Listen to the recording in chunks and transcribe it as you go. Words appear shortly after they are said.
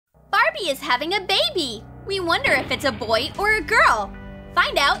Barbie is having a baby! We wonder if it's a boy or a girl.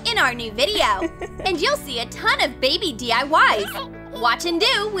 Find out in our new video. And you'll see a ton of baby DIYs. Watch and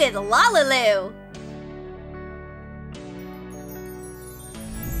do with LaLiLu.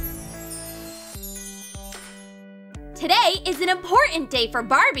 Today is an important day for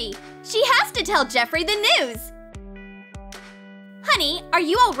Barbie. She has to tell Jeffrey the news. Honey, are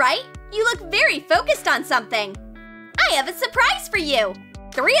you all right? You look very focused on something. I have a surprise for you.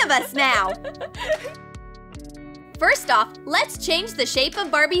 3 of us now. First off, let's change the shape of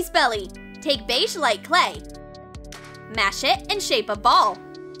Barbie's belly. Take beige light clay. Mash it and shape a ball.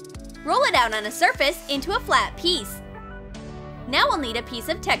 Roll it out on a surface into a flat piece. Now we'll need a piece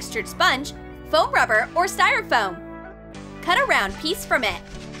of textured sponge, foam rubber, or styrofoam. Cut a round piece from it.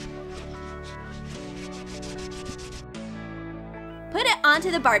 Put it onto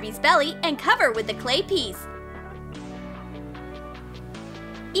the Barbie's belly and cover with the clay piece.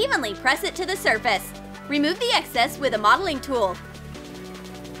 Evenly press it to the surface. Remove the excess with a modeling tool.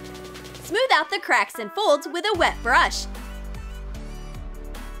 Smooth out the cracks and folds with a wet brush.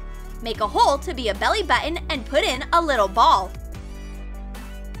 Make a hole to be a belly button and put in a little ball.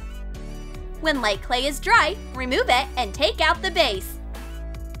 When light clay is dry, remove it and take out the base.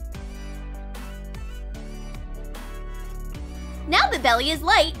 Now the belly is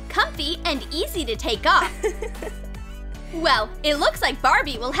light, comfy, and easy to take off. Well, it looks like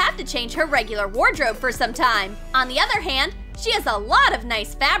Barbie will have to change her regular wardrobe for some time. On the other hand, she has a lot of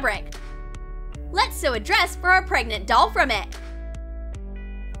nice fabric. Let's sew a dress for our pregnant doll from it.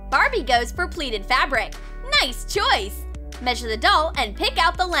 Barbie goes for pleated fabric. Nice choice! Measure the doll and pick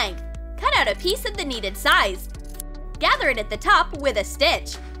out the length. Cut out a piece of the needed size. Gather it at the top with a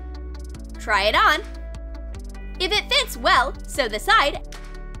stitch. Try it on. If it fits well, sew the side,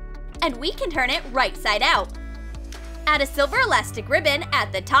 and we can turn it right side out. Add a silver elastic ribbon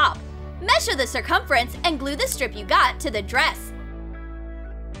at the top. Measure the circumference and glue the strip you got to the dress.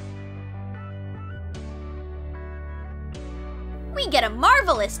 We get a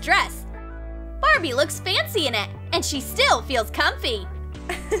marvelous dress. Barbie looks fancy in it, and she still feels comfy.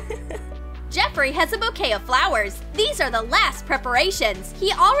 Jeffrey has a bouquet of flowers. These are the last preparations.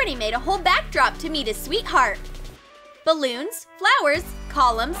 He already made a whole backdrop to meet his sweetheart. Balloons, flowers,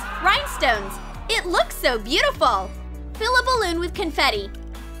 columns, rhinestones. It looks so beautiful! Fill a balloon with confetti.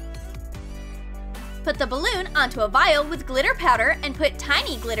 Put the balloon onto a vial with glitter powder and put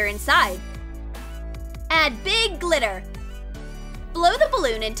tiny glitter inside. Add big glitter. Blow the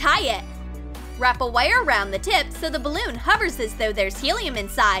balloon and tie it. Wrap a wire around the tip so the balloon hovers as though there's helium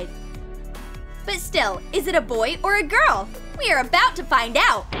inside. But still, is it a boy or a girl? We are about to find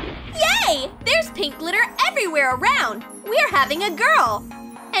out. Yay! There's pink glitter everywhere around. We're having a girl.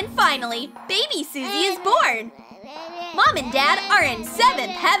 And finally, baby Susie is born. Mom and Dad are in 7th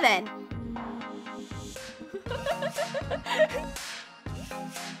heaven.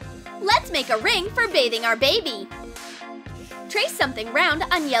 Let's make a ring for bathing our baby. Trace something round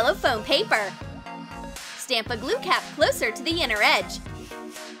on yellow foam paper. Stamp a glue cap closer to the inner edge.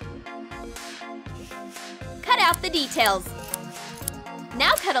 Cut out the details.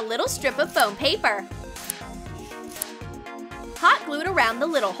 Now cut a little strip of foam paper. Hot glue it around the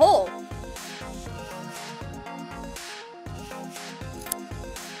little hole.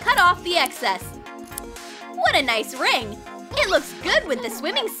 Cut off the excess. What a nice ring! It looks good with the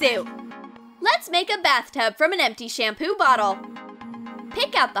swimming suit. Let's make a bathtub from an empty shampoo bottle.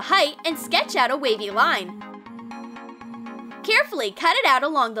 Pick out the height and sketch out a wavy line. Carefully cut it out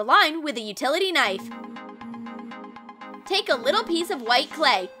along the line with a utility knife. Take a little piece of white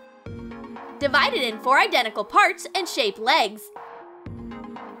clay. Divide it in 4 identical parts and shape legs.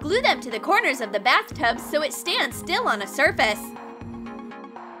 Glue them to the corners of the bathtub so it stands still on a surface.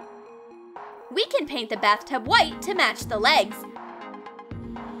 We can paint the bathtub white to match the legs.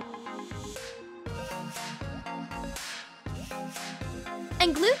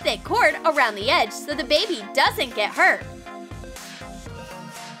 And glue thick cord around the edge so the baby doesn't get hurt.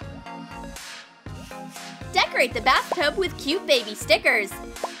 Decorate the bathtub with cute baby stickers.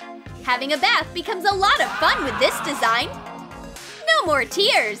 Having a bath becomes a lot of fun with this design. No more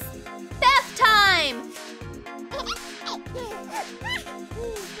tears! Bath time!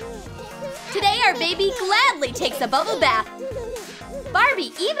 Today our baby gladly takes a bubble bath.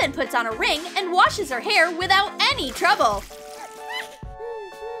 Barbie even puts on a ring and washes her hair without any trouble.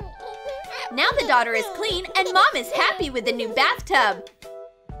 Now the daughter is clean and Mom is happy with the new bathtub.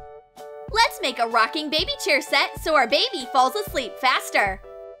 Let's make a rocking baby chair set so our baby falls asleep faster.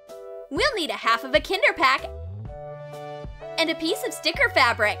 We'll need a half of a Kinder pack and a piece of sticker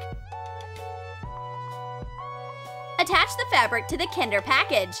fabric. Attach the fabric to the Kinder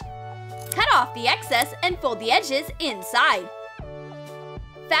package. Cut off the excess and fold the edges inside.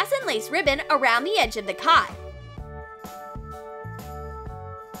 Fasten lace ribbon around the edge of the cot.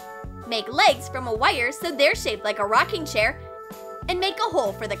 Make legs from a wire so they're shaped like a rocking chair, and make a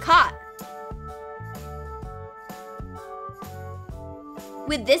hole for the cot.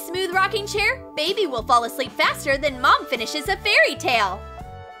 With this smooth rocking chair, baby will fall asleep faster than mom finishes a fairy tale.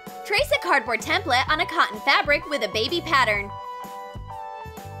 Trace a cardboard template on a cotton fabric with a baby pattern.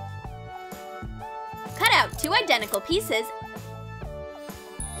 Cut out 2 identical pieces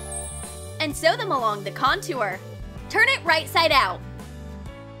and sew them along the contour. Turn it right side out.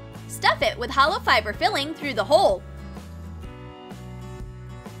 Stuff it with hollow fiber filling through the hole.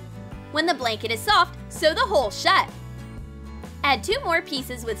 When the blanket is soft, sew the hole shut. Add 2 more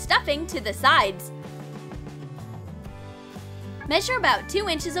pieces with stuffing to the sides. Measure about 2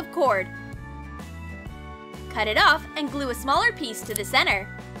 inches of cord. Cut it off and glue a smaller piece to the center.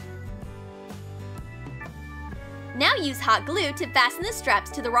 Now use hot glue to fasten the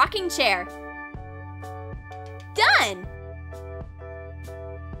straps to the rocking chair. Done!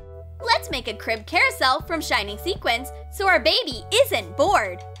 Let's make a crib carousel from shining sequins so our baby isn't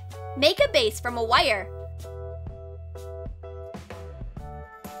bored. Make a base from a wire.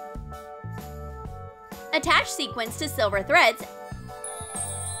 Attach sequins to silver threads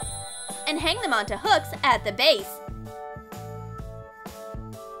and hang them onto hooks at the base.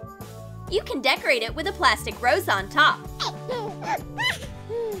 You can decorate it with a plastic rose on top.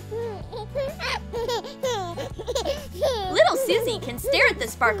 Little Susie can stare at the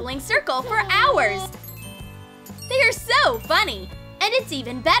sparkling circle for hours. They are so funny, and it's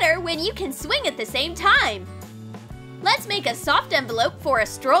even better when you can swing at the same time. Let's make a soft envelope for a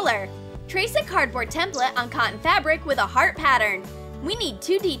stroller. Trace a cardboard template on cotton fabric with a heart pattern. We need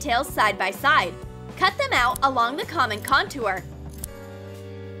 2 details side by side. Cut them out along the common contour.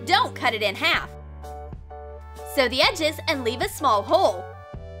 Don't cut it in half. Sew the edges and leave a small hole.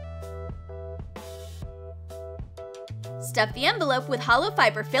 Stuff the envelope with hollow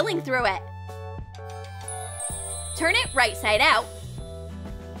fiber filling through it. Turn it right side out.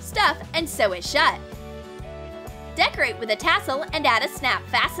 Stuff and sew it shut. Decorate with a tassel and add a snap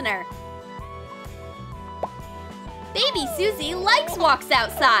fastener. Baby Susie likes walks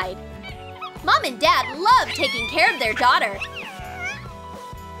outside. Mom and Dad love taking care of their daughter.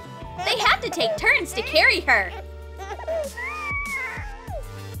 They have to take turns to carry her.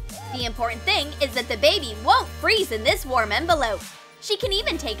 The important thing is that the baby won't freeze in this warm envelope. She can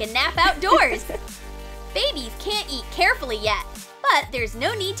even take a nap outdoors. Babies can't eat carefully yet, but there's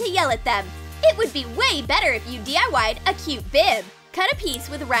no need to yell at them. It would be way better if you DIY'd a cute bib. Cut a piece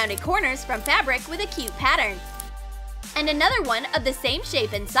with rounded corners from fabric with a cute pattern. And another one of the same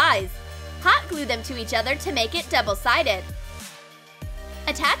shape and size. Hot glue them to each other to make it double-sided.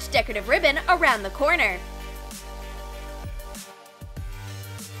 Attach decorative ribbon around the corner.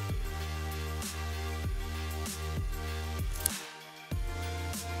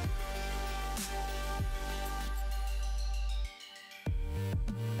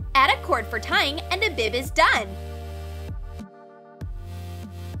 Add a cord for tying and a bib is done.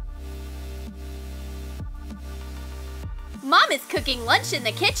 Mom is cooking lunch in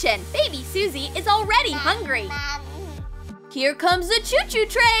the kitchen. Baby Susie is already hungry. Here comes the choo-choo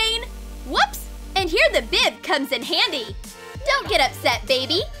train! Whoops! And here the bib comes in handy. Don't get upset,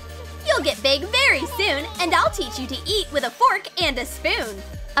 baby. You'll get big very soon, and I'll teach you to eat with a fork and a spoon.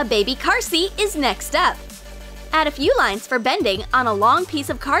 A baby car seat is next up. Add a few lines for bending on a long piece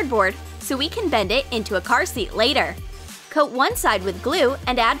of cardboard so we can bend it into a car seat later. Coat one side with glue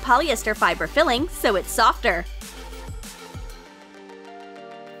and add polyester fiber filling so it's softer.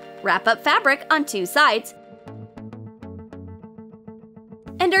 Wrap up fabric on 2 sides.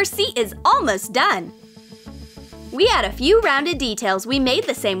 And our seat is almost done! We add a few rounded details we made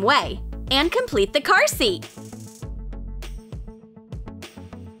the same way, and complete the car seat!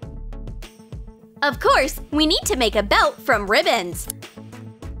 Of course, we need to make a belt from ribbons.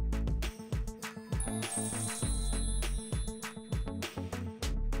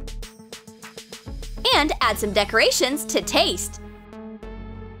 And add some decorations to taste.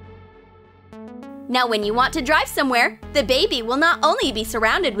 Now when you want to drive somewhere, the baby will not only be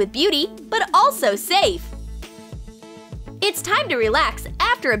surrounded with beauty, but also safe. It's time to relax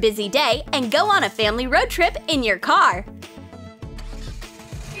after a busy day and go on a family road trip in your car.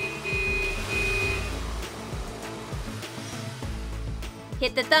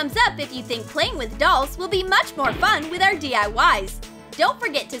 Hit the thumbs up if you think playing with dolls will be much more fun with our DIYs. Don't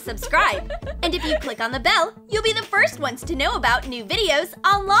forget to subscribe. And if you click on the bell, you'll be the first ones to know about new videos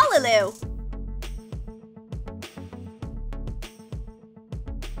on LaLiLu.